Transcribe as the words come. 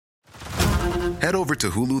Head over to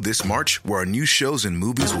Hulu this March, where our new shows and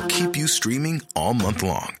movies will keep you streaming all month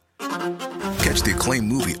long. Catch the acclaimed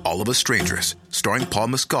movie All of Us Strangers, starring Paul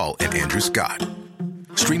Mescal and Andrew Scott.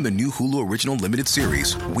 Stream the new Hulu original limited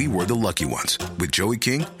series We Were the Lucky Ones with Joey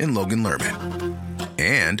King and Logan Lerman.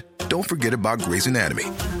 And don't forget about Grey's Anatomy.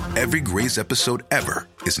 Every Grey's episode ever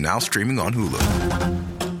is now streaming on Hulu.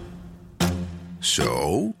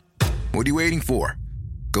 So, what are you waiting for?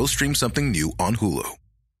 Go stream something new on Hulu.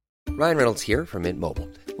 Ryan Reynolds here from Mint Mobile.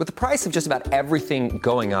 With the price of just about everything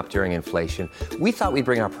going up during inflation, we thought we'd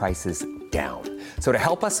bring our prices down. So to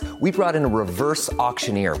help us, we brought in a reverse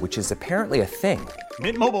auctioneer, which is apparently a thing.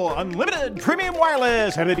 Mint Mobile Unlimited Premium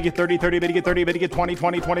Wireless. How to get 30, 30, bit to get 30, bit to get 20,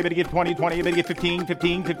 20, 20, bit to get 20, 20, bit to get 15,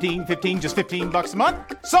 15, 15, 15, just $15 a month?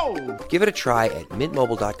 Sold! Give it a try at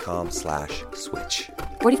mintmobile.com/switch.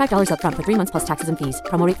 $45 up front for 3 months plus taxes and fees.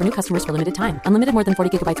 Promo rate for new customers for limited time. Unlimited more than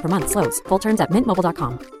 40 gigabytes per month. Slows full terms at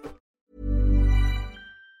mintmobile.com.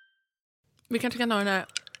 Vi kanske kan ha den här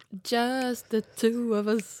Just the two of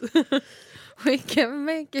us. We can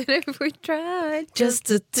make it if we try. Just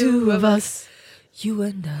the two of us. You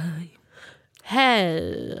and I.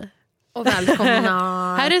 Hej! Och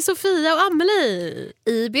välkomna. Här är Sofia och Amelie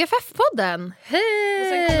i BFF-podden. Hej! Och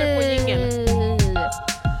sen kommer det på jingle.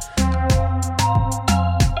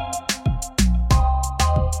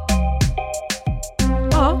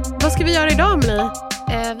 Ja, vad ska vi göra idag, Amelie?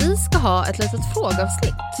 Vi ska ha ett litet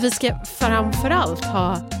frågeavsnitt. Vi ska framförallt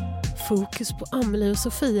ha fokus på Amelie och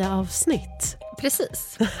Sofia-avsnitt.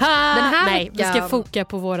 Precis. Den här Nej, vi ska foka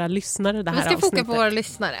på våra lyssnare det här avsnittet. Vi ska foka på våra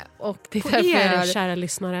lyssnare. Och det är på därför er, kära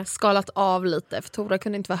lyssnare. Skalat av lite. För Tora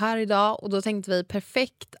kunde inte vara här idag. Och då tänkte vi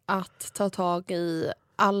perfekt att ta tag i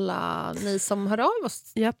alla ni som hör av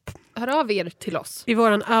oss. Japp. Hör av er till oss. I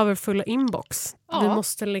våran överfulla inbox. Ja. Vi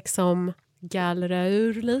måste liksom gallra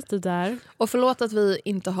ur lite där. Och förlåt att vi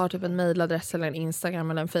inte har typ en mailadress eller en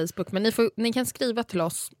Instagram eller en Facebook. Men ni kan skriva till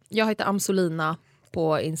oss. Jag heter Amsolina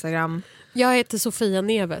på Instagram. Jag heter Sofia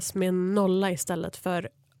Neves med en nolla istället för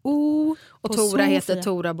O. Och Tora heter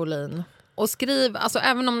Tora Bolin. Och skriv, alltså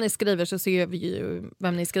även om ni skriver så ser vi ju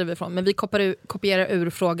vem ni skriver ifrån. Men vi kopierar ur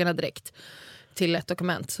frågorna direkt till ett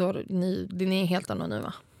dokument. Så ni är helt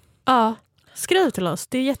anonyma. Ja, skriv till oss.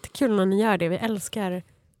 Det är jättekul när ni gör det. Vi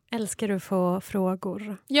älskar att få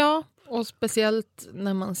frågor. Ja, och speciellt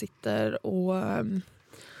när man sitter och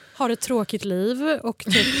har ett tråkigt liv och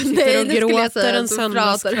typ sitter och gråter en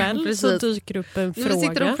söndagskväll så dyker upp en fråga. När vi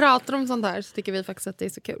sitter och pratar om sånt här så tycker vi faktiskt att det är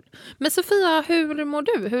så kul. Men Sofia, hur mår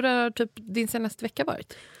du? Hur har typ din senaste vecka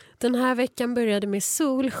varit? Den här veckan började med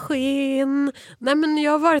solsken. Nej, men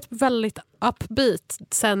jag har varit väldigt upbeat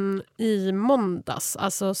sen i måndags.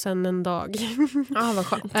 Alltså sen en dag. Ja, vad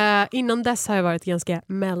skönt. Innan dess har jag varit ganska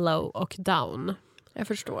mellow och down. Jag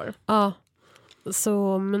förstår. Ja.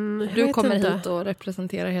 Så, men du kommer hit och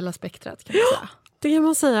representerar hela spektrat, kan man säga. Det kan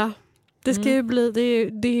man säga. Det ska ju bli,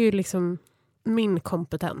 det är ju liksom min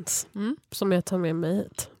kompetens som jag tar med mig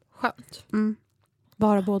hit. Skönt.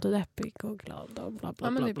 Bara både deppig och glad och bla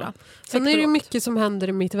bla bla. Bra. Sen är det mycket som händer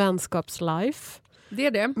i mitt vänskapslife. Det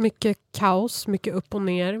är det. Mycket kaos, mycket upp och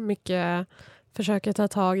ner, mycket försöka ta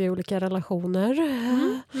tag i olika relationer.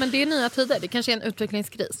 Men det är nya tider, det kanske är en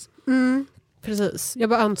utvecklingskris. Precis. Jag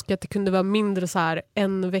bara önskar att det kunde vara mindre så här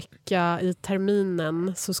en vecka i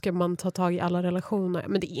terminen så ska man ta tag i alla relationer.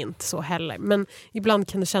 Men det är inte så heller. Men ibland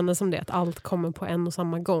kan det kännas som det att allt kommer på en och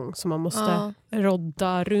samma gång som man måste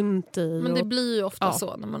rodda runt i. Men det blir ju ofta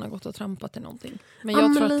så när man har gått och trampat i någonting. Men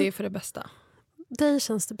jag tror att det är för det bästa. Dig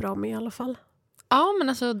känns det bra med i alla fall. Ja, men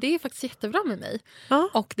alltså det är faktiskt jättebra med mig. Ja.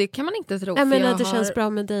 Och det kan man inte tro. Jag menar att det känns bra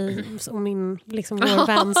med dig och min, liksom vår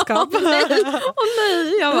vänskap. Nej.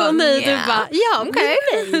 Jag bara, nej, du bara, ja, okej.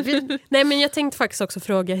 Nej, men jag tänkte faktiskt också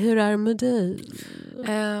fråga, hur är det med dig?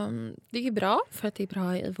 Det är bra, för att det är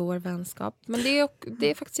bra i vår vänskap. Men det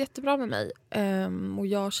är faktiskt jättebra med mig. Och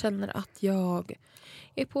jag känner att jag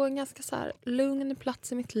är på en ganska så här lugn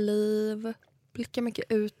plats i mitt liv. Blickar mycket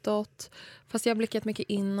utåt. Fast jag har blickat mycket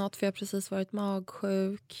inåt för jag har precis varit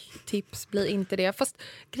magsjuk. Tips, blir inte det. Fast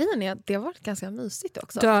grejen är att det har varit ganska mysigt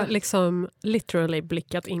också. Du har liksom literally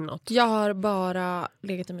blickat inåt. Jag har bara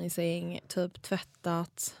legat i min säng, typ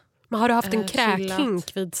tvättat. Men har du haft en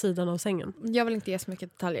kräkhink vid sidan av sängen? Jag vill inte ge så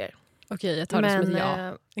mycket detaljer. Okej, jag tar det som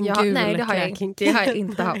ett ja. Nej, det har jag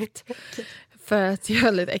inte haft. För att jag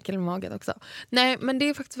är lite äckel i magen också. Nej, men det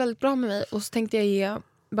är faktiskt väldigt bra med mig. Och så tänkte jag ge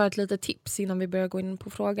bara ett litet tips innan vi börjar gå in på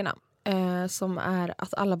frågorna. Som är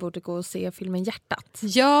att alla borde gå och se filmen Hjärtat.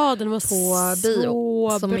 Ja, den var på bio,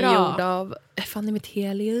 så som bra. är gjord av Fanny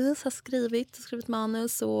Metelius, har skrivit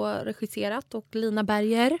manus och regisserat. Och Lina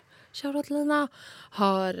Berger shoutout Lina,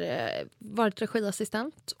 har varit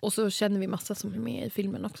regiassistent. Och så känner vi massa som är med i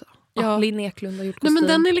filmen också. Ja. Linn Eklund har gjort Nej, kostym.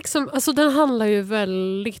 men den är liksom, alltså den handlar ju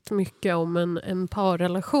väldigt mycket om en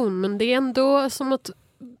parrelation, men det är ändå som att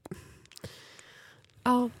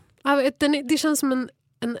det känns som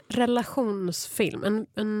en relationsfilm.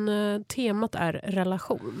 Temat är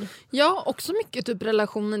relation. Ja, också mycket typ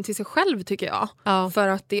relationen till sig själv tycker jag. Ja. För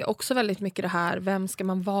att det är också väldigt mycket det här, vem ska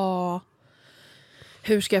man vara?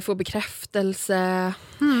 Hur ska jag få bekräftelse?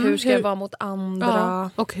 Hur ska jag vara mot andra? Ja.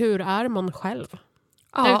 Och hur är man själv?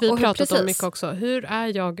 Ja, det har vi och pratat om precis. mycket också. Hur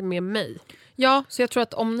är jag med mig? Ja, så jag tror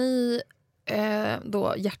att om ni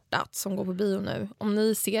då Hjärtat som går på bio nu, om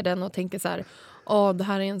ni ser den och tänker så här, det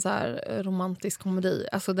här är en så här romantisk komedi.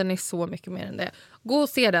 Alltså den är så mycket mer än det. Gå och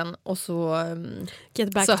se den och så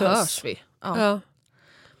Get back så to hörs us. vi. Ja.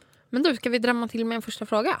 Men du, ska vi drämma till med en första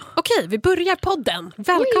fråga? Okej, vi börjar podden.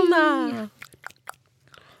 Välkomna!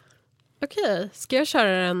 Okej, ska jag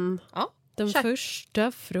köra den kör.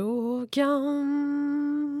 första frågan?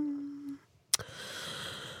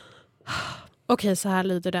 Okej, så här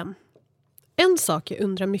lyder den. En sak jag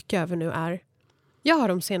undrar mycket över nu är, jag har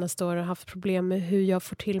de senaste åren haft problem med hur jag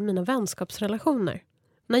får till mina vänskapsrelationer.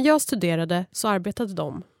 När jag studerade så arbetade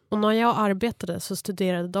de, och när jag arbetade så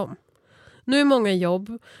studerade de. Nu är många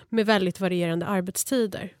jobb med väldigt varierande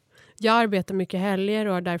arbetstider. Jag arbetar mycket helger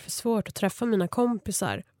och har därför svårt att träffa mina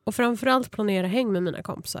kompisar och framförallt planera häng med mina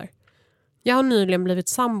kompisar. Jag har nyligen blivit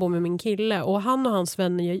sambo med min kille och han och hans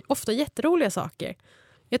vänner gör ofta jätteroliga saker.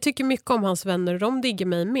 Jag tycker mycket om hans vänner och de digger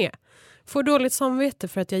mig med. Får dåligt samvete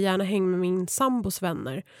för att jag gärna hänger med min sambos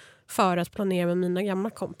vänner för att planera med mina gamla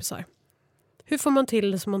kompisar. Hur får man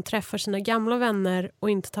till det så man träffar sina gamla vänner och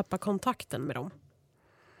inte tappar kontakten med dem?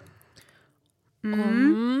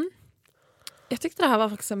 Jag tyckte det här var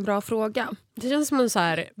faktiskt en bra fråga. Det känns som en så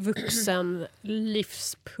här vuxen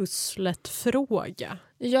livspusslet-fråga.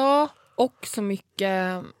 Ja, och så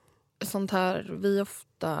mycket sånt här vi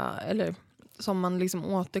ofta, eller som man liksom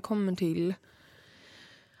återkommer till.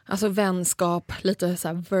 Alltså vänskap, lite så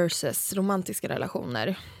här versus romantiska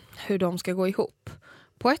relationer. Hur de ska gå ihop.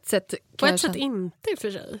 På ett sätt Inte i och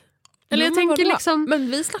för sig. Eller jag tänker liksom...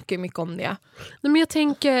 Men vi snackar ju mycket om det. Nej, men jag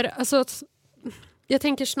tänker alltså jag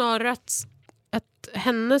tänker snarare att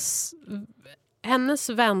hennes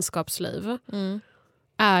vänskapsliv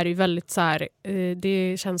är ju väldigt så här,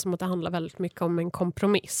 det känns som att det handlar väldigt mycket om en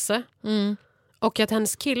kompromiss. Och att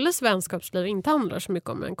hennes killes vänskapsliv inte handlar så mycket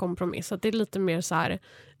om en kompromiss. Att det är lite mer så här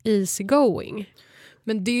easy going.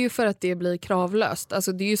 Men det är ju för att det blir kravlöst.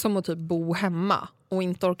 Alltså det är ju som att typ bo hemma och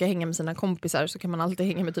inte orka hänga med sina kompisar, så kan man alltid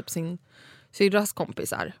hänga med typ sin syrras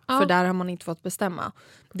kompisar. Ja. För där har man inte fått bestämma.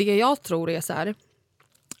 Det jag tror är så här,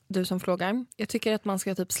 du som frågar, jag tycker att man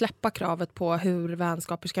ska typ släppa kravet på hur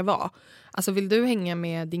vänskaper ska vara. Alltså vill du hänga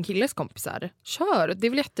med din killes kompisar? Kör, det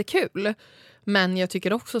är väl jättekul. Men jag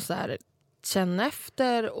tycker också så här, känna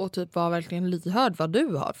efter och typ vara verkligen lyhörd vad du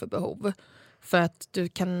har för behov. För att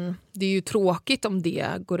det är ju tråkigt om det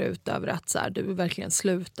går ut över att så här, du verkligen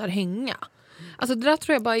slutar hänga. Alltså det där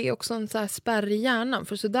tror jag bara är också en så här spärr i hjärnan.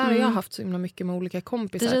 För så där har jag haft så himla mycket med olika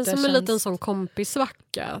kompisar. Det känns som en liten sån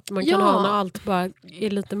kompissvacka. Att man kan ha när allt bara är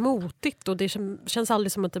lite motigt. Och det känns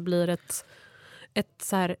aldrig som att det blir ett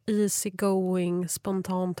så här easy going,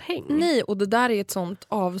 spontant häng. Nej, och det där är ett sånt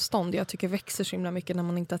avstånd jag tycker växer så himla mycket när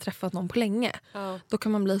man inte har träffat någon på länge. Då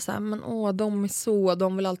kan man bli så här, men de är så,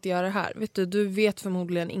 de vill alltid göra det här. Vet du vet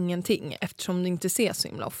förmodligen ingenting eftersom du inte ses så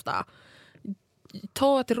himla ofta.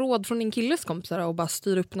 Ta ett råd från din killes kompisar och bara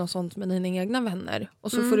styr upp något sånt med dina egna vänner.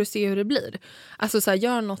 Och så får du se hur det blir. Alltså så här,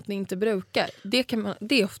 gör något ni inte brukar.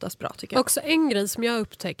 Det är oftast bra tycker jag. Också en grej som jag har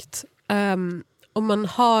upptäckt. Om man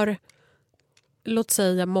har, låt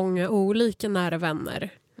säga, många olika nära vänner.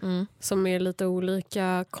 Som är lite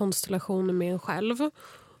olika konstellationer med en själv.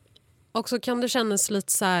 Och så kan det kännas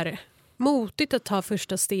lite så här motigt att ta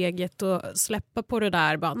första steget och släppa på det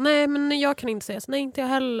där. Bara, nej, men jag kan inte ses. Nej, inte jag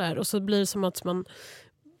heller. Och så blir det som att man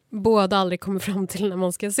båda aldrig kommer fram till när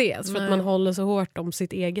man ska ses. Nej. För att man håller så hårt om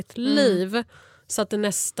sitt eget liv. Så att det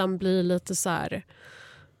nästan blir lite så här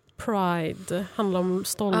pride. Handlar om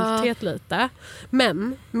stolthet lite.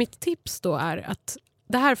 Men mitt tips då är att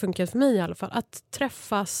det här funkar för mig i alla fall. Att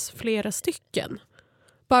träffas flera stycken.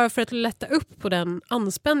 Bara för att lätta upp på den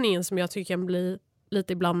anspänningen som jag tycker kan bli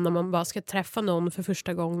lite ibland när man bara ska träffa någon för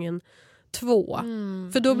första gången 2.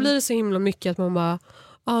 För då blir det så himla mycket att man bara,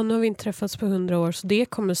 nu har vi inte träffats på 100 år så det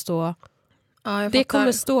kommer stå det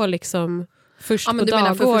kommer stå liksom först på dagordningen.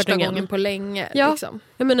 Men du menar för första gången på länge? Ja, liksom.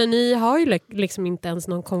 Jag menar, ni har ju liksom inte ens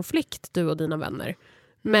någon konflikt, du och dina vänner.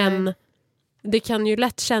 Men det kan ju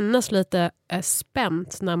lätt kännas lite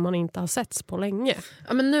spänt när man inte har setts på länge.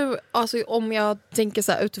 Ja, men nu, alltså, om jag tänker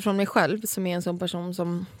så här, utifrån mig själv som är en sån person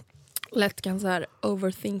som lätt kan så här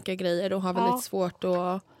overthinka grejer och har väldigt svårt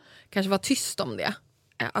att kanske vara tyst om det.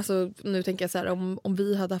 Alltså, nu tänker jag så här, om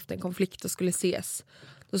vi hade haft en konflikt och skulle ses,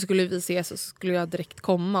 då skulle vi ses och skulle jag direkt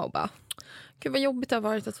komma och bara, gud vad jobbigt det har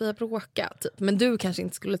varit att vi har bråkat. Typ. Men du kanske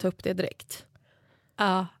inte skulle ta upp det direkt.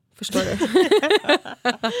 Ja. Förstår du?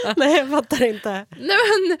 Nej, jag fattar inte. Nej,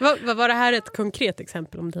 men... Var det här ett konkret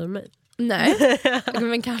exempel om dig och mig? Nej,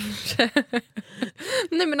 men kanske.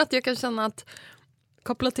 Nej, men att jag kan känna att...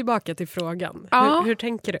 Koppla tillbaka till frågan. Ja. Hur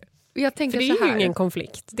tänker du? Jag tänker för det är så här. ju ingen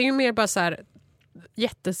konflikt. Det är ju mer bara så här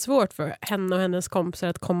jättesvårt för henne och hennes kompisar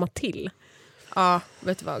att komma till. Ja,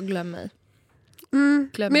 vet du vad? Glöm mig.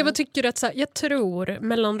 Men vad tycker du att så här, jag tror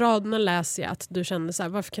mellan raderna läser jag att du känner så här,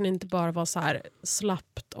 varför kan det inte bara vara så här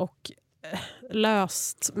slappt och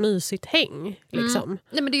löst mysigt häng liksom?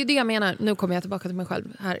 Nej, men det är ju det jag menar. Nu kommer jag tillbaka till mig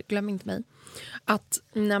själv här. Glöm inte mig. Att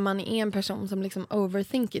när man är en person som liksom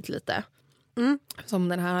overthinkit lite, som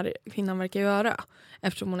den här kvinnan verkar göra,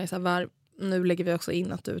 eftersom hon är så här, nu lägger vi också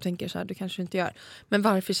in att du tänker så här, du kanske inte gör. Men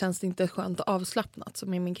varför känns det inte skönt och avslappnat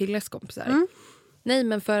som är min killes kompisar? Nej,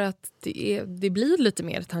 men för att det blir lite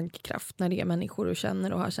mer tankekraft när det är människor du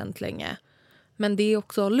känner och har känt länge. Men det är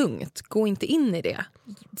också lugnt. Gå inte in i det.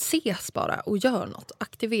 Ses bara och gör något.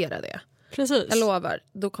 Aktivera det. Precis. Jag lovar,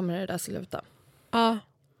 då kommer det där sluta. Ja.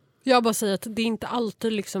 Jag bara säger att det är inte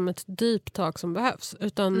alltid liksom ett deep talk som behövs.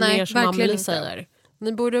 Utan Nej, mer som Amelie säger.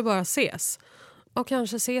 Ni borde bara ses. Och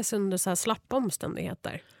kanske ses under så här slappa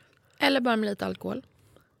omständigheter. Eller bara med lite alkohol.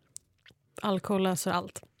 Alkohol löser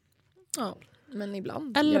allt. Ja, men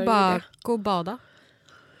ibland. Eller bara gå och bada.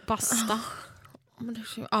 Basta.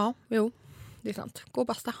 Ja, jo. Det är sant. Gå och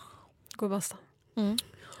basta. Gå och basta.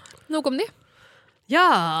 Nog om det.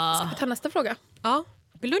 Ja! Ska vi ta nästa fråga? Ja.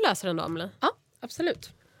 Vill du läsa den då, Amelie? Ja,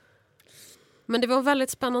 absolut. Men det var en väldigt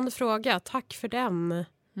spännande fråga. Tack för den.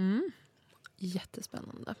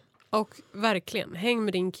 Jättespännande. Och verkligen, häng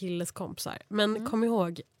med din killes kompisar. Men kom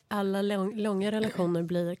ihåg, alla långa relationer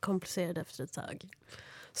blir komplicerade efter ett tag.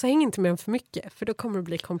 Så häng inte med dem för mycket, för då kommer det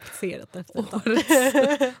bli komplicerat efter ett tag.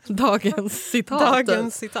 Dagens citat.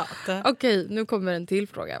 Dagens citat. Okej, nu kommer en till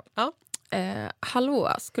fråga. Ja.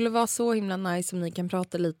 Hallå, skulle vara så himla nice om ni kan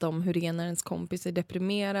prata lite om hur det är när ens kompis är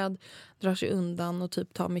deprimerad, drar sig undan och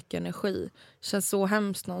typ tar mycket energi. Känns så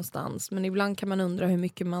hemskt någonstans, men ibland kan man undra hur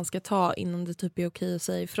mycket man ska ta innan det typ är okej att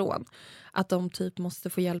säga ifrån. Att de typ måste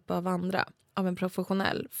få hjälp av andra, av en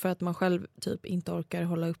professionell, för att man själv typ inte orkar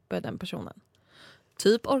hålla uppe den personen.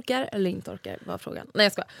 Typ orkar eller inte orkar var frågan. Nej,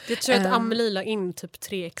 jag ska. Jag tror att Amelie la in typ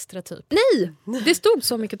 3 extra typ. Nej, det stod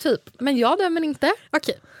så mycket typ. Men jag dömer inte.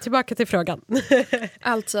 Okej, tillbaka till frågan.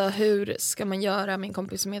 Alltså, hur ska man göra med en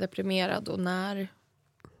kompis som är deprimerad och när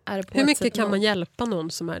är det på hur ett mycket sätt kan man hjälpa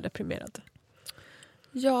någon som är deprimerad?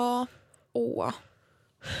 Ja,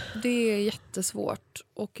 det är jättesvårt.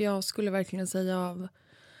 Och jag skulle verkligen säga av...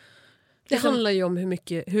 Det handlar ju om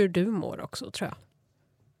hur du mår också, tror jag.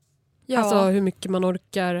 Ja. Alltså hur mycket man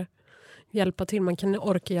orkar hjälpa till. Man kan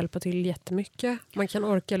orka hjälpa till jättemycket. Man kan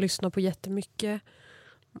orka lyssna på jättemycket.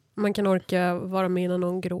 Man kan orka vara med när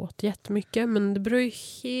någon gråter jättemycket. Men det beror ju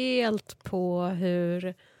helt på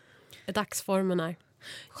hur dagsformen är.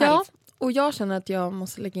 Själv. Ja, och jag känner att jag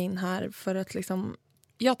måste lägga in här för att liksom...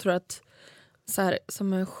 Jag tror att så här,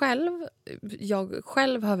 som jag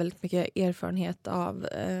själv har väldigt mycket erfarenhet av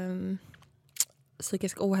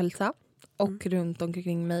psykisk ohälsa. Och runt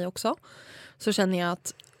omkring mig också. Så känner jag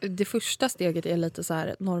att det första steget är lite så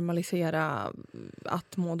här normalisera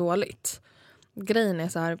att må dåligt. Grejen är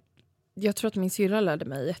så här, jag tror att min syrra lärde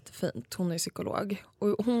mig jättefint. Hon är psykolog.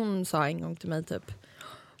 Och hon sa en gång till mig typ,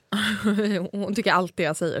 hon tycker alltid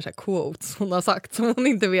jag säger så här quotes hon har sagt som hon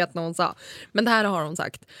inte vet när hon sa. Men det här har hon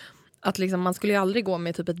sagt. Att liksom, man skulle ju aldrig gå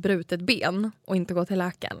med typ ett brutet ben och inte gå till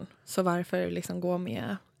läkaren. Så varför liksom gå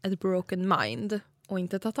med ett broken mind och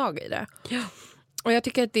inte ta tag i det. Ja. Och jag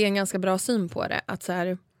tycker att det är en ganska bra syn på det. Att så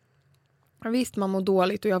här, visst, man mår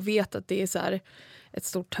dåligt och jag vet att det är så här ett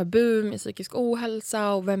stort tabu med psykisk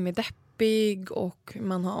ohälsa och vem är deppig och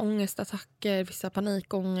man har ångestattacker, vissa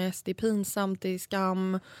panikångest, det är pinsamt, det är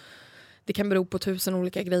skam. Det kan bero på 1000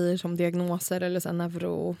 olika grejer som diagnoser eller så här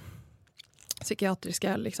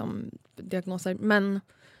neuropsykiatriska liksom, diagnoser. Men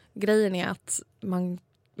grejen är att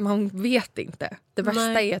man vet inte. Det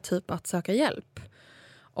värsta är typ att söka hjälp.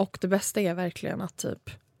 Och det bästa är verkligen att typ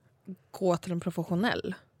gå till en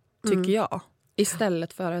professionell, tycker jag.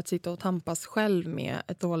 Istället för att sitta och tampas själv med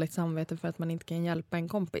ett dåligt samvete för att man inte kan hjälpa en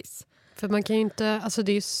kompis. För man kan ju inte, alltså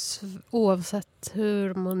det är oavsett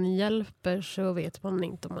hur man hjälper så vet man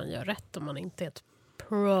inte om man gör rätt om man inte är ett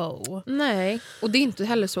pro. Nej, och det är inte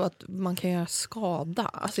heller så att man kan göra skada.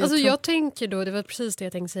 Alltså jag tänker då, det var precis det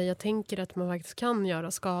jag tänkte säga, jag tänker att man faktiskt kan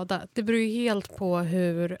göra skada. Det beror ju helt på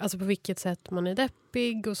på vilket sätt man är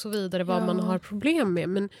deppig och så vidare, vad man har problem med.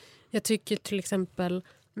 Men jag tycker till exempel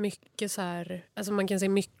mycket så här, alltså man kan säga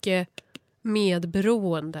mycket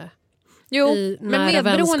medberoende. Jo, men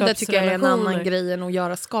medberoende tycker jag är en annan grej än att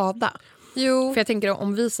göra skada. Jo. För jag tänker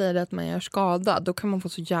om vi säger att man gör skada, då kan man få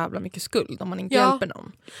så jävla mycket skuld om man inte hjälper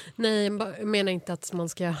någon. Nej, jag menar inte att man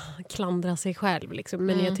ska klandra sig själv liksom,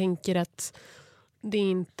 men jag tänker att det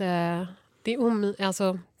är inte det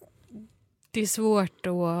är svårt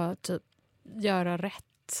att typ göra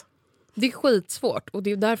rätt. Det är skitsvårt och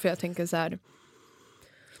det är därför jag tänker så här.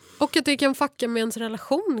 Och att det kan fucka med ens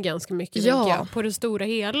relation ganska mycket på det stora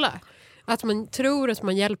hela. Att man tror att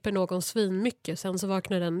man hjälper någon svin mycket, sen så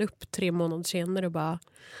vaknar den upp 3 månader senare och bara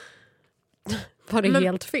var det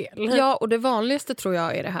helt fel. Ja, och det vanligaste tror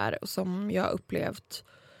jag är det här som jag upplevt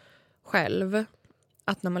själv.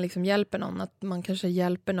 Att när man liksom hjälper någon, att man kanske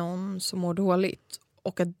hjälper någon som mår dåligt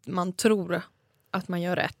och att man tror att man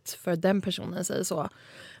gör rätt för den personen säger så.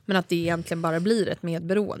 Men att det egentligen bara blir ett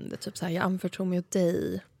medberoende. Typ så här, jag anförtror mig åt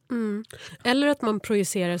dig. Mm. Eller att man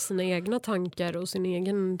projicerar sina egna tankar och sin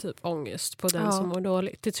egen typ ångest på den som mår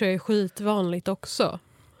dåligt. Det tror jag är skitvanligt också.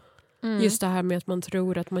 Just det här med att man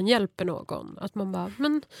tror att man hjälper någon. Att man bara,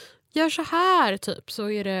 men gör så här typ. Så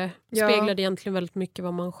är det, speglar det egentligen väldigt mycket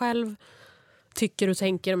vad man själv tycker och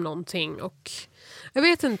tänker om någonting. Och jag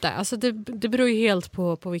vet inte, alltså det beror ju helt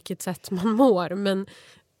på vilket sätt man mår. Men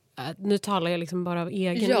nu talar jag liksom bara av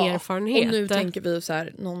egen erfarenhet. Och nu tänker vi så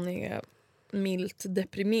här, någon är milt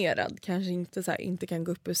deprimerad, kanske inte, så här, inte kan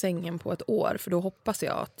gå upp ur sängen på ett år, för då hoppas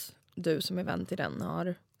jag att du som är vän till den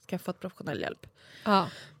har skaffat professionell hjälp. Ja.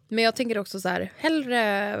 Men jag tänker också så här,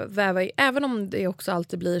 hellre väva i, även om det också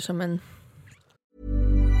alltid blir som en...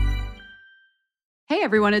 Hey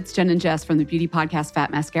everyone, it's Jen and Jess from the beauty podcast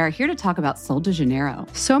Fat Mascara, here to talk about Sol de Janeiro.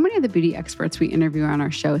 So many of the beauty experts we interview on our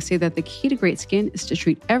show say that the key to great skin is to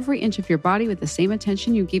treat every inch of your body with the same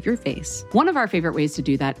attention you give your face. One of our favorite ways to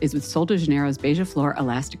do that is with Sol de Janeiro's Beija Flor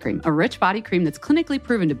Elastic Cream, a rich body cream that's clinically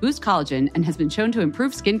proven to boost collagen and has been shown to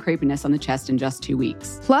improve skin crepiness on the chest in just 2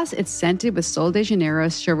 weeks. Plus, it's scented with Sol de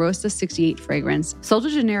Janeiro's Charosta 68 fragrance. Sol de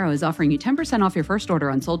Janeiro is offering you 10% off your first order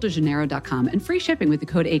on soldejaneiro.com and free shipping with the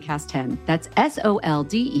code ACAST10. That's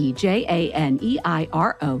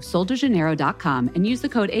SOLDEJANEIRO, soldejaneiro.com, and use the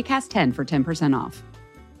code ACAST10 for 10% off.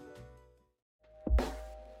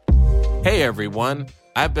 Hey everyone,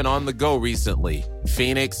 I've been on the go recently.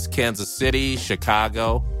 Phoenix, Kansas City,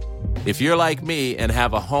 Chicago. If you're like me and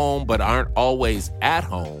have a home but aren't always at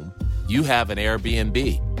home, you have an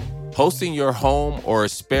Airbnb. Hosting your home or a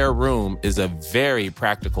spare room is a very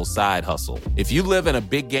practical side hustle. If you live in a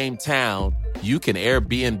big game town, you can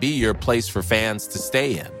Airbnb your place for fans to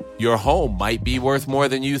stay in. Your home might be worth more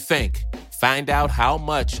than you think. Find out how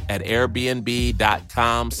much at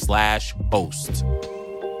airbnb.com/host.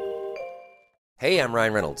 Hey, I'm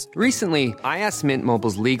Ryan Reynolds. Recently, I asked Mint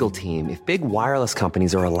Mobile's legal team if big wireless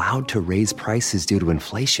companies are allowed to raise prices due to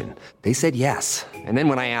inflation. They said yes. And then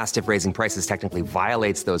when I asked if raising prices technically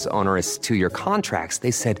violates those onerous 2-year contracts,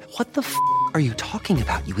 they said, "What the f*** are you talking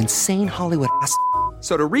about, you insane Hollywood ass?"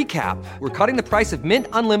 So to recap, we're cutting the price of Mint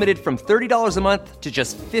Unlimited from $30 a month to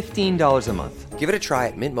just $15 a month. Give it a try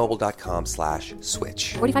at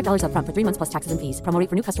mintmobile.com/switch. $45 up front for 3 months plus taxes and fees. Promo rate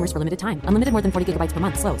for new customers for limited time. Unlimited more than 40 gigabytes per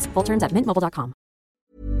month. Slows full terms at mintmobile.com.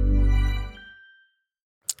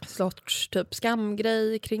 Sorts typ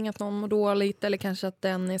skamgrej kring att någon mår dåligt, eller kanske att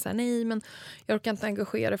den är så här, nej men jag orkar inte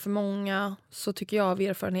engagera för många, så tycker jag av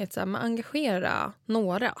erfarenhet så här, men engagera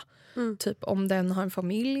några. Typ om den har en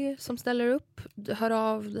familj som ställer upp, hör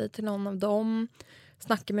av dig till någon av dem,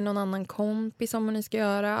 snacka med någon annan kompis om vad ni ska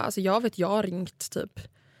göra. Alltså jag har ringt typ,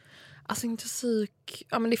 alltså inte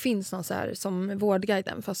men det finns någon så här som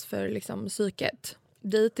Vårdguiden fast för liksom psyket.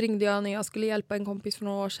 Dit ringde jag när jag skulle hjälpa en kompis för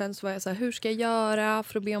några år sedan, så var jag så här, hur ska jag göra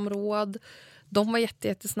för att be om råd? De var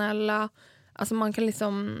jättesnälla. Alltså man kan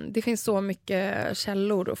liksom, det finns så mycket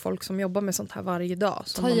källor och folk som jobbar med sånt här varje dag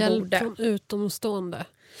som ta man hjälp borde. Från utomstående.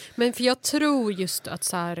 Men för jag tror just att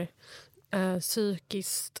så här,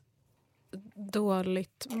 psykiskt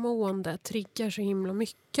dåligt mående triggar så himla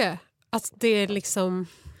mycket. Att det är liksom,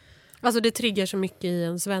 alltså det triggar så mycket i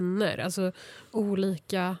ens vänner. Alltså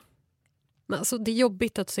olika, alltså det är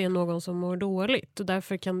jobbigt att se någon som mår dåligt, och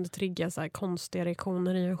därför kan det trigga så här konstiga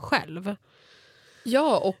reaktioner i en själv.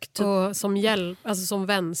 Ja, och typ, och som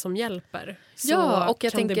vän som hjälper. Så och jag kan det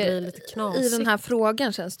tänker bli lite knasigt. i den här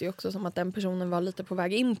frågan känns det ju också som att den personen var lite på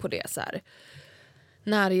väg in på det så här.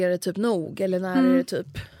 När är det typ nog eller när är det typ.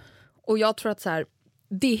 Och jag tror att så här,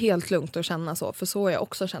 det är helt lugnt att känna så, för så har jag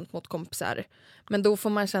också känt mot kompisar. Men då får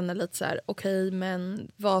man känna lite så här, okej,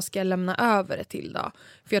 men vad ska jag lämna över det till då?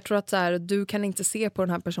 För jag tror att så här, du kan inte se på den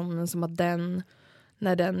här personen som att den,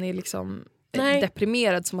 när den är liksom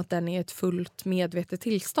deprimerad, som att den är ett fullt medvetet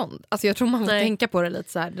tillstånd. Alltså jag tror man måste tänka på det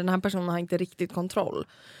lite så här, den här personen har inte riktigt kontroll.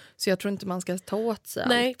 Så jag tror inte man ska ta åt sig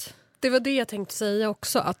allt. Det var det jag tänkte säga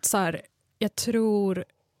också, att så här, jag tror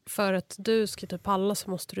för att du ska typ alla så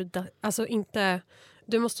måste du alltså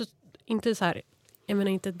du måste inte så här, jag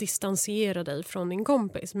menar inte distansera dig från din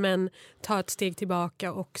kompis, men ta ett steg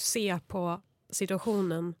tillbaka och se på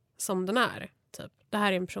situationen som den är. Typ, det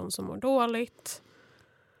här är en person som mår dåligt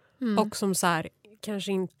och som så här,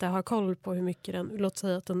 kanske inte har koll på hur mycket den, låt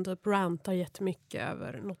säga att den typ rantar jättemycket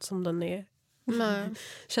över något som den är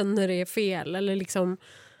känner är fel, eller liksom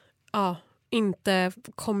inte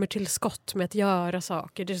kommer till skott med att göra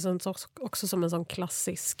saker. Det känns också som en sån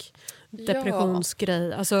klassisk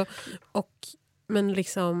depressionsgrej. Alltså, men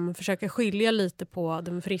liksom försöka skilja lite på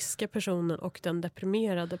den friska personen och den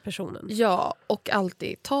deprimerade personen. Ja, och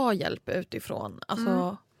alltid ta hjälp utifrån.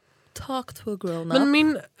 Alltså, talk to a grown up.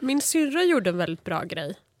 Men min syrra gjorde en väldigt bra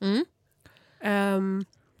grej.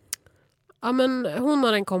 Men hon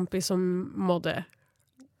har en kompis som mådde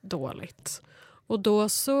dåligt. Och då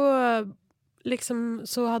så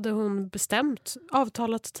hade hon bestämt,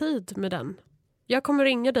 avtalat tid med den. Jag kommer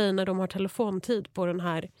ringa dig när de har telefontid på den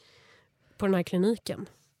här kliniken.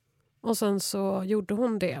 Och sen så gjorde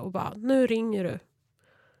hon det och bara, nu ringer du.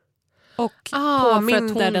 Och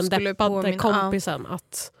påminde den deppade kompisen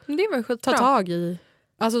att det var ta tag i,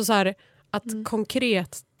 alltså så här, att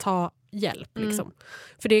konkret ta hjälp liksom.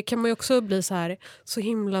 För det kan man ju också bli så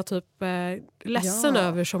himla typ ledsen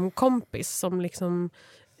över som kompis, som liksom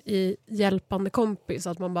i hjälpande kompis,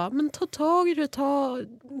 att man bara, men ta tag i det,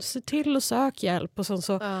 se till och sök hjälp, och sen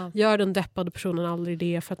så gör den deppade personen aldrig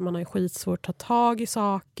det för att man har skitsvårt att ta tag i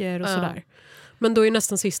saker och sådär. Men då är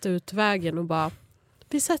nästan sista utvägen och bara,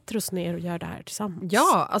 vi sätter oss ner och gör det här tillsammans.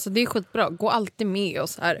 Ja, alltså det är skitbra. Gå alltid med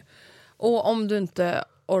oss här. Och om du inte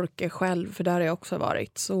orkar själv, för där har jag också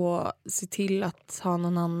varit, så se till att ha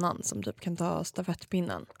någon annan som typ kan ta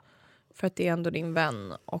stafettpinnen. För att det är ändå din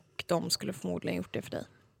vän och de skulle förmodligen gjort det för dig.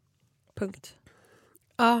 Punkt.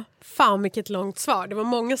 Ja, fan vilket långt svar. Det var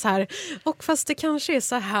många så här, och fast det kanske är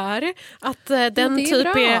så här att den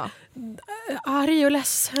typ är arg och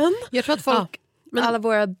ledsen. Jag tror att folk, alla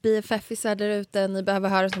våra BFF-isar där ute, ni behöver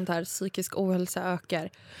höra sånt här, psykisk ohälsa ökar.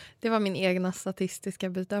 Det var min egna statistiska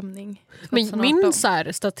bedömning. Men min så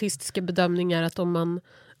här statistiska bedömning är att om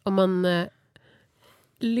man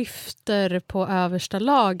lyfter på översta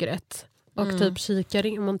lagret och typ kikar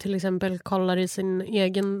in, om man till exempel kollar i sin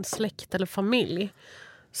egen släkt eller familj,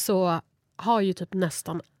 så har ju typ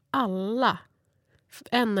nästan alla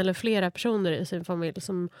en eller flera personer i sin familj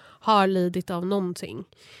som har lidit av någonting.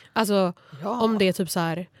 Alltså om det är typ så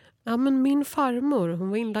här, men min farmor, hon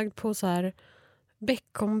var inlagd på så här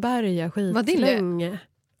Beckomberga skitlänge.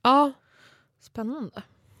 Ja. Spännande.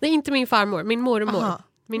 Nej, inte min farmor, min mormor. Aha.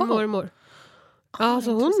 Min mormor. Ja,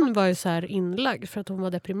 så hon var ju så här inlagd för att hon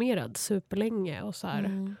var deprimerad superlänge och så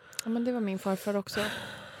här. Ja, men det var min farfar också.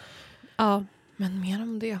 Ja, men mer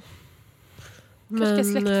om det. Kanske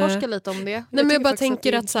ska släktforska lite om det. Nej, men jag bara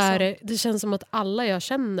tänker att så här, det känns som att alla jag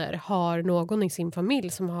känner har någon i sin familj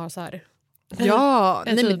som har så här. Ja,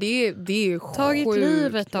 nej, men det är tagit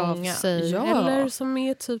livet av sig. Ja. Eller som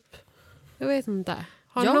är typ, jag vet inte,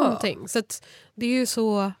 har någonting. Så att det är ju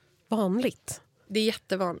så vanligt. Det är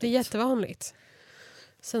jättevanligt. Det är jättevanligt.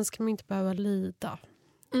 Sen ska man inte behöva lida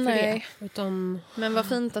för det. Utan... Men vad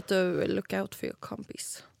fint att du look out för your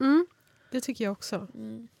kompis. Det tycker jag också.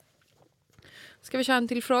 Ska vi köra en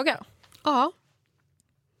till fråga? Ja.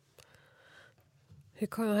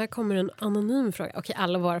 Här kommer en anonym fråga. Okej,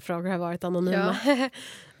 alla våra frågor har varit anonyma. Ja.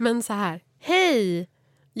 Men så här. Hej!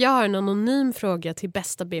 Jag har en anonym fråga till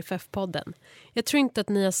bästa BFF-podden. Jag tror inte att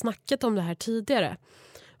ni har snackat om det här tidigare.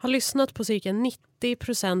 Har lyssnat på cirka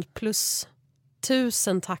 90% plus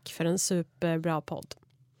 1000 tack för en superbra podd.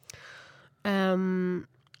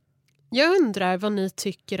 Jag undrar vad ni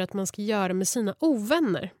tycker att man ska göra med sina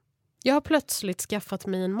ovänner. Jag har plötsligt skaffat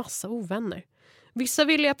mig en massa ovänner. Vissa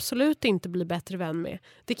vill jag absolut inte bli bättre vän med.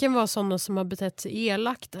 Det kan vara sådana som har betett sig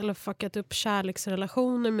elakt eller fuckat upp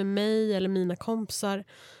kärleksrelationer med mig eller mina kompisar.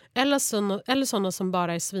 Eller såna som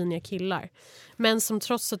bara är sviniga killar. Men som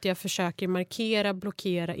trots att jag försöker markera,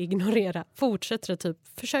 blockera, ignorera fortsätter typ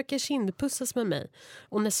försöka kindpussas med mig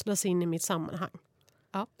och nästlas in i mitt sammanhang.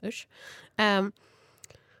 Ja, usch.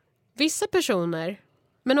 Vissa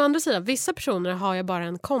personer har jag bara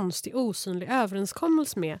en konstig, osynlig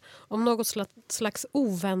överenskommelse med om något slags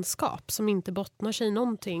ovänskap som inte bottnar sig i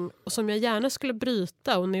någonting och som jag gärna skulle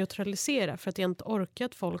bryta och neutralisera för att jag inte orkar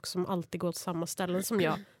att folk som alltid går till samma ställen som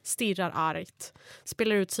jag stirrar argt,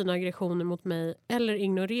 spelar ut sina aggressioner mot mig eller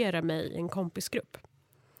ignorerar mig i en kompisgrupp.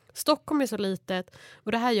 Stockholm är så litet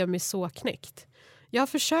och det här gör mig så knäckt. Jag har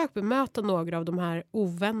försökt bemöta några av de här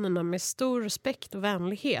ovännerna med stor respekt och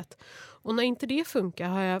vänlighet. Och när inte det funkar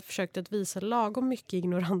har jag försökt att visa lagom mycket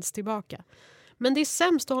ignorans tillbaka. Men det är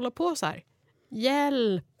sämst att hålla på så här.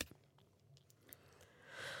 Hjälp!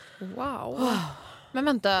 Wow. Men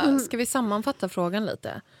vänta, ska vi sammanfatta frågan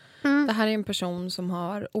lite? Det här är en person som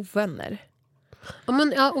har ovänner.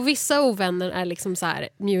 Ja, och vissa ovänner är liksom så här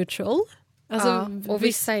neutral. Alltså, och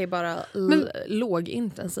vissa är bara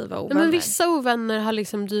lågintensiva ovänner. Men vissa ovänner har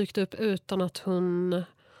liksom dykt upp utan att hon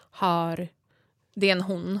har... Det är en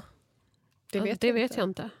hon. Det vet jag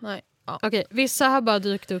inte. Nej. Ja. Okej, vissa har bara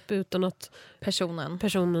dykt upp utan att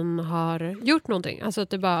personen har gjort någonting. Alltså att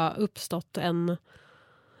det bara uppstått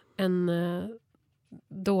en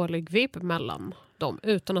dålig vibb mellan dem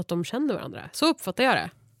utan att de känner varandra. Så uppfattar jag det.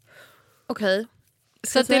 Okej.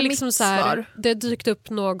 Så att det är liksom så här, det dykt upp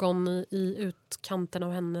någon i utkanten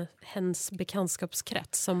av hennes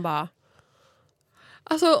bekantskapskrets som bara...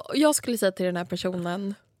 Alltså, jag skulle säga till den här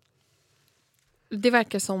personen, det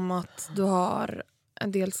verkar som att du har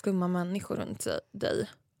en del skumma människor runt dig.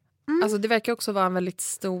 Alltså, det verkar också vara en väldigt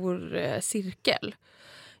stor cirkel.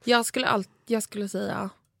 Jag skulle säga,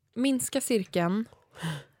 minska cirkeln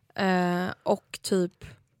och typ...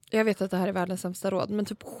 Jag vet att det här är världens sämsta råd, men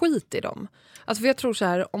typ skit i dem. Alltså för jag tror så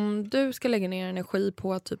här, om du ska lägga ner energi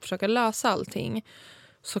på att typ försöka lösa allting,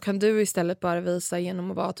 så kan du istället bara visa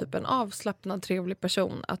genom att vara typ en avslappnad, trevlig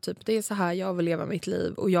person att typ det är så här jag vill leva mitt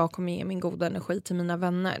liv och jag kommer ge min goda energi till mina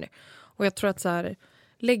vänner. Och jag tror att så här,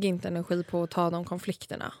 lägg inte energi på att ta de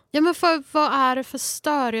konflikterna. Ja, men vad är det för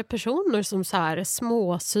störiga personer som så här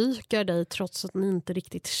småpsykar dig trots att ni inte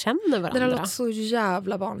riktigt känner varandra? Det låter så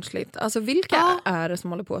jävla barnsligt. Alltså vilka är det som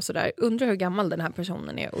håller på så där? Undrar hur gammal den här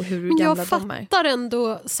personen är och hur gamla de är. Jag fattar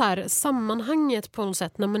ändå så här, sammanhanget på något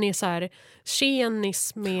sätt när man är så här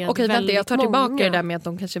tjenis med Okej, väldigt jag tar många. tillbaka det där med att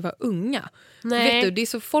de kanske var unga. Nej. Vet du, det är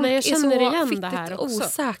så folk Nej, jag känner är igen så det här fittigt också.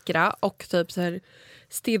 osäkra och typ så här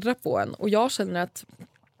stirrar på en. Och jag känner att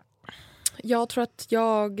jag tror att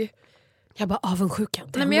jag bara avundsjuka.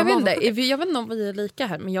 Nej, men jag vet inte om vi är lika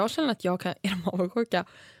här, men jag känner att jag kan är de avundsjuka.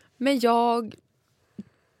 Men jag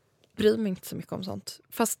bryr mig inte så mycket om sånt.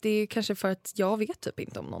 Fast det är kanske för att jag vet typ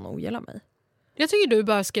inte om någon ogillar mig. Jag tycker du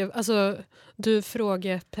bara ska, alltså du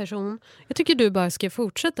frågeperson, jag tycker du bara ska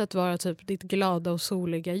fortsätta att vara typ ditt glada och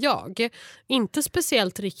soliga jag. Inte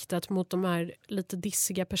speciellt riktat mot de här lite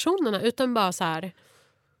dissiga personerna, utan bara så här,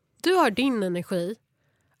 du har din energi.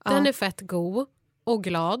 Den är fett god och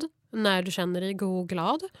glad när du känner dig god och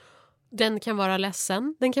glad. Den kan vara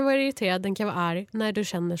ledsen, den kan vara irriterad, den kan vara arg när du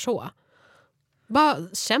känner så. Bara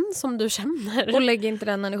känn som du känner. Och lägg inte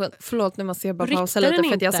den energin. Förlåt, nu måste jag bara pausa lite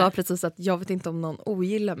för att jag sa precis att jag vet inte om någon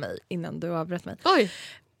ogillar mig innan du avbröt mig. Oj.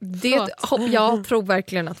 Jag tror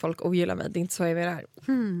verkligen att folk ogillar mig. Det är inte så jag vill här.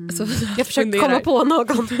 Så jag försöker komma på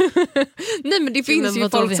någon. Nej, men det finns ju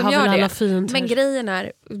folk som gör det. Men grejen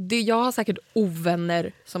är, jag har säkert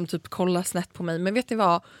ovänner som typ kollar snett på mig. Men vet ni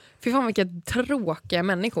vad? Fy fan vilka tråkiga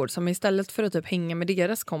människor som istället för att typ hänga med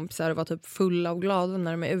deras kompisar och vara typ fulla och glada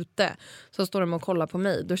när de är ute, så står de och kollar på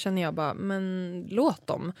mig. Då känner jag bara, men låt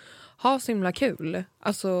dem ha så himla kul.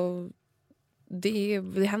 Alltså det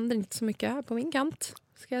händer inte så mycket här på min kant,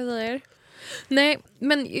 ska jag säga er. Nej,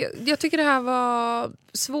 men jag tycker det här var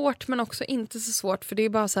svårt, men också inte så svårt. För det är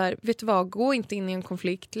bara så här, vet du vad, gå inte in i en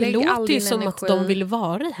konflikt. Lägg all din energi. Det låter ju som att de vill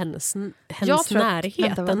vara i hennes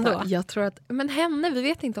närhet ändå. Jag tror att, men henne, vi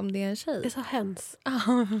vet inte om det är en tjej. Det är så hens.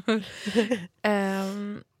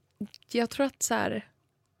 Jag tror att så här,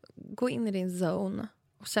 gå in i din zone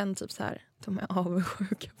och sen typ så här, de är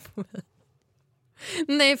avundsjuka på mig.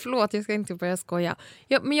 Nej, förlåt, jag ska inte börja skoja.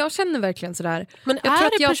 Men jag känner verkligen sådär. Men jag tror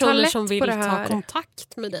att det personer som vill ta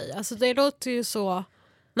kontakt med dig? Alltså det låter ju så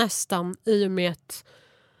nästan, i och med att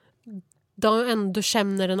de ändå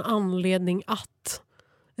känner en anledning att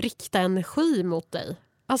rikta energi mot dig.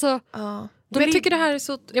 Alltså, men jag tycker det här är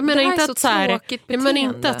så, jag menar inte att så här, tråkigt beteende. Jag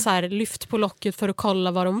menar inte att så här, lyft på locket för att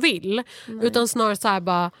kolla vad de vill. Nej. Utan snarare så här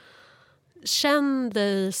bara, känn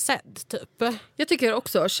dig sedd typ. Jag tycker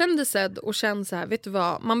också, känn dig sedd och känn så här, vet du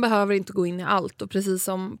vad, man behöver inte gå in i allt. Och precis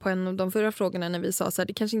som på en av de förra frågorna när vi sa så här,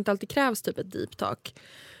 det kanske inte alltid krävs typ ett deep talk.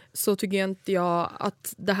 Så tycker jag inte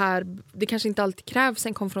att det kanske inte alltid krävs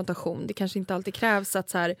en konfrontation. Det kanske inte alltid krävs att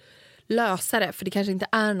så här, lösa det, för det kanske inte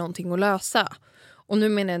är någonting att lösa. Och nu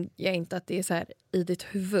menar jag inte att det är så här i ditt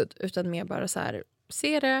huvud, utan mer bara så här,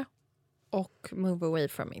 se det och move away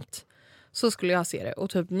from it. Så skulle jag se det. Och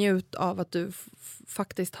typ njut av att du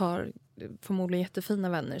faktiskt har förmodligen jättefina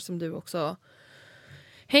vänner som du också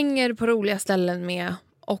hänger på roliga ställen med.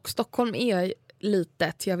 Och Stockholm är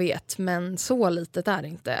litet, jag vet, men så litet är det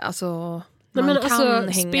inte. Alltså, man kan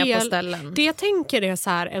hänga på ställen. Det jag tänker är så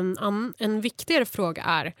här, en viktigare fråga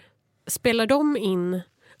är, spelar de in,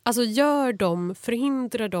 alltså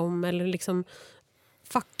förhindrar de eller liksom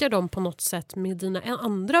fuckar de på något sätt med dina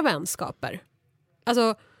andra vänskaper?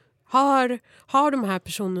 Alltså, har de här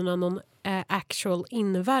personerna någon actual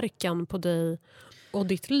inverkan på dig och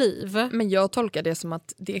ditt liv? Men jag tolkar det som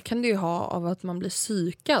att det kan du ju ha av att man blir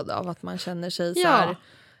psykad, av att man känner sig så här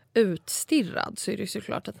utstirrad, så är det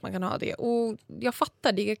såklart att man kan ha det. Och jag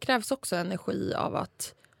fattar, det krävs också energi av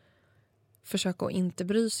att försöka att inte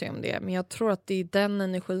bry sig om det. Men jag tror att det är den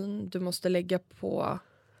energin du måste lägga på,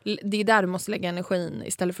 det är där du måste lägga energin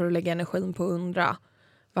istället för att lägga energin på att undra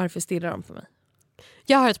varför stirrar de på mig.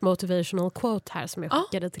 Jag har ett motivational quote här som jag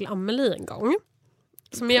skickade till Amelie en gång.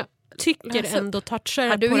 Som jag tycker ändå touchar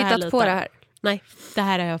på det här lite. Har du hittat på det här? Nej, det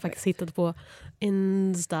här har jag faktiskt hittat på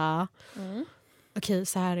Insta. Okej,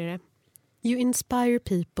 så här är det. You inspire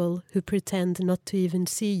people who pretend not to even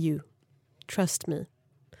see you. Trust me.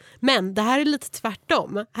 Men det här är lite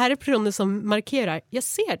tvärtom. Här är personer som markerar, jag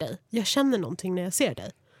ser dig. Jag känner någonting när jag ser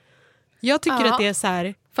dig. Jag tycker att det är så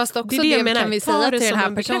här. Fast också det kan vi säga till den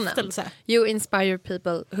här personen. You inspire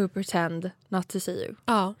people who pretend not to see you.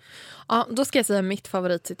 Ja, då ska jag säga mitt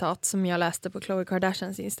favoritcitat som jag läste på Khloe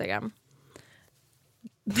Kardashians Instagram.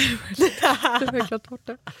 Du har verkligen bort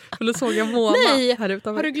det. Eller såg jag Mona här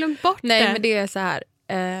utanför. Har du glömt bort det? Nej, men det är så här.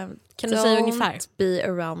 Kan du säga ungefär? Don't be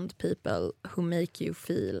around people who make you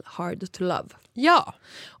feel hard to love. Ja.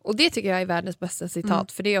 Och det tycker jag är världens bästa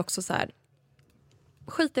citat. För det är också så här.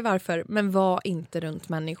 Skit i varför, men var inte runt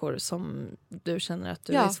människor som du känner att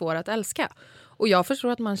du är svår att älska. Och jag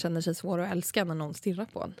förstår att man känner sig svår att älska när någon stirrar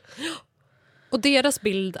på en. Och deras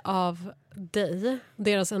bild av dig,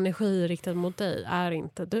 deras energi riktad mot dig är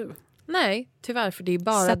inte du. Nej, tyvärr, för det är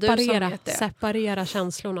bara du som vet det. Separera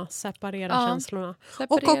känslorna.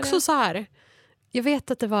 Och också så här, jag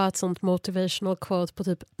vet att det var ett sånt motivational quote på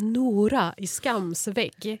typ Nora i Skams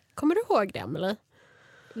vägg. Kommer du ihåg det, Emily?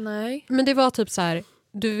 Nej. Men det var typ så här,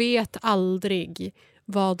 du vet aldrig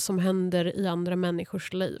vad som händer i andra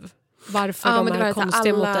människors liv. Varför de är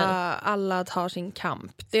konstiga mot dig. Alla tar sin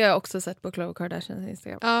kamp. Det har jag också sett på Khloe Kardashians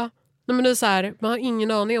Instagram. Ja, men det är så här, man har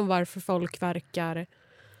ingen aning om varför folk verkar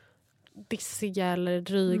dissiga eller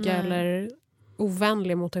dryga eller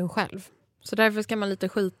ovänliga mot en själv. Så därför ska man lite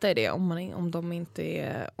skita i det om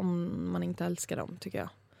man inte älskar dem, tycker jag.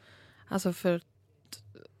 Alltså för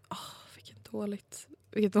vilket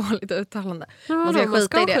dåligt uttalande. Man ska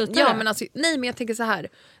skita i det. Ja, men alltså, nej, men jag tänker så här.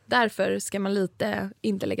 Därför ska man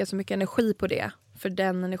inte lägga så mycket energi på det. För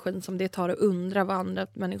den energin som det tar att undra vad andra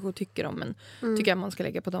människor tycker om. Men tycker jag man ska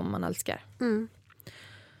lägga på dem man älskar.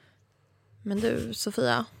 Men du,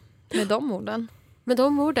 Sofia, med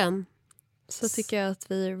de orden så tycker jag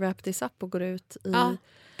att vi wrap this up och går ut i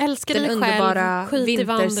älskar den dig underbara själv, skit i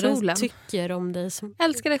vad andra vintersolen. tycker om dig.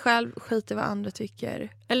 Älskar dig själv, skit i vad andra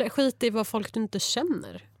tycker. Eller skit i vad folk du inte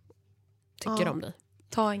känner tycker om dig.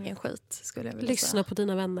 Ta ingen skit, skulle jag vilja säga. Lyssna på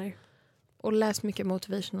dina vänner. Och läs mycket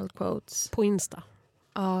motivational quotes. På Insta.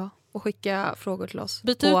 Ja, och skicka frågor till oss.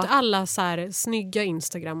 Byt ut alla så här snygga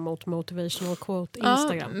Instagram mot motivational quote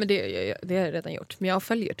Instagram. Ja, men det har jag redan gjort. Men jag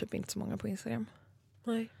följer typ inte så många på Instagram.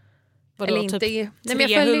 Nej. Vadå, eller inte, typ nej, men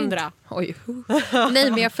jag 300. Oj.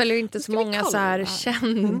 Nej, men jag följer inte så många så här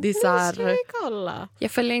kändisar.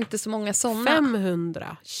 Jag följer inte så många såna.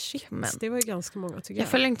 500. Shit, det var ju ganska många, tycker jag. Jag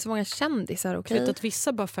följer inte så många kändisar, okej. Vet att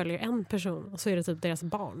vissa bara följer en person och så är det typ deras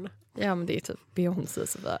barn. Ja, men det är typ Beyoncé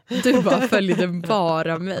så där. Du bara följer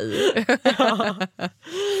bara mig.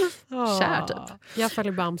 Kär typ. Jag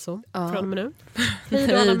följer Bamso från och med nu.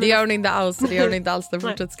 Nej, det gör hon inte alls. Det gör hon inte alls. Det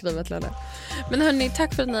fortsätter skriva till henne. Men hörni,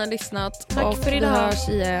 tack för att ni har lyssnat. Tack och för idag. Vi hörs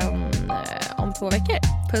igen om 2 veckor.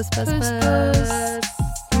 Puss, puss, puss.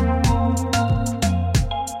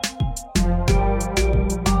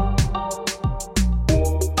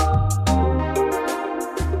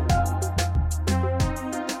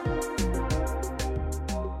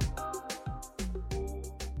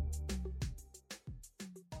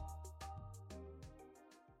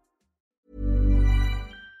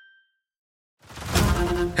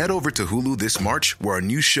 Head over to Hulu this March, where our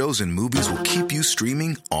new shows and movies will keep you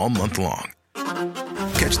streaming all month long.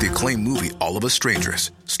 Catch the acclaimed movie All of Us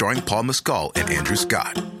Strangers, starring Paul Mescal and Andrew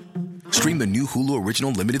Scott. Stream the new Hulu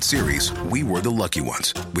original limited series We Were the Lucky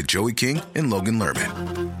Ones with Joey King and Logan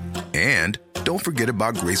Lerman. And don't forget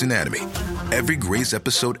about Grey's Anatomy. Every Grey's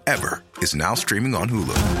episode ever is now streaming on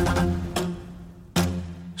Hulu.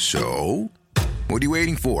 So, what are you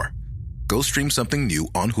waiting for? Go stream something new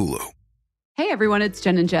on Hulu. Hey everyone, it's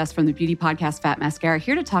Jen and Jess from the beauty podcast Fat Mascara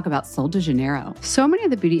here to talk about Sol de Janeiro. So many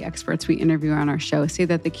of the beauty experts we interview on our show say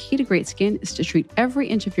that the key to great skin is to treat every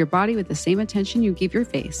inch of your body with the same attention you give your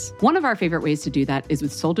face. One of our favorite ways to do that is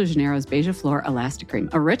with Sol de Janeiro's Beija Flor Elastic Cream,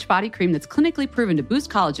 a rich body cream that's clinically proven to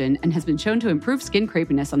boost collagen and has been shown to improve skin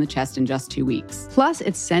crepiness on the chest in just 2 weeks. Plus,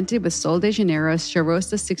 it's scented with Sol de Janeiro's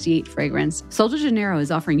Charosta 68 fragrance. Sol de Janeiro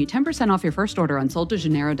is offering you 10% off your first order on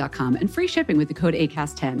soldejaneiro.com and free shipping with the code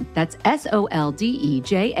ACAST10. That's SOLDEJANEIRO,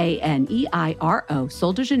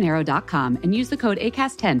 soldejaneiro.com, and use the code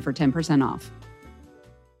ACAST10 for 10% off.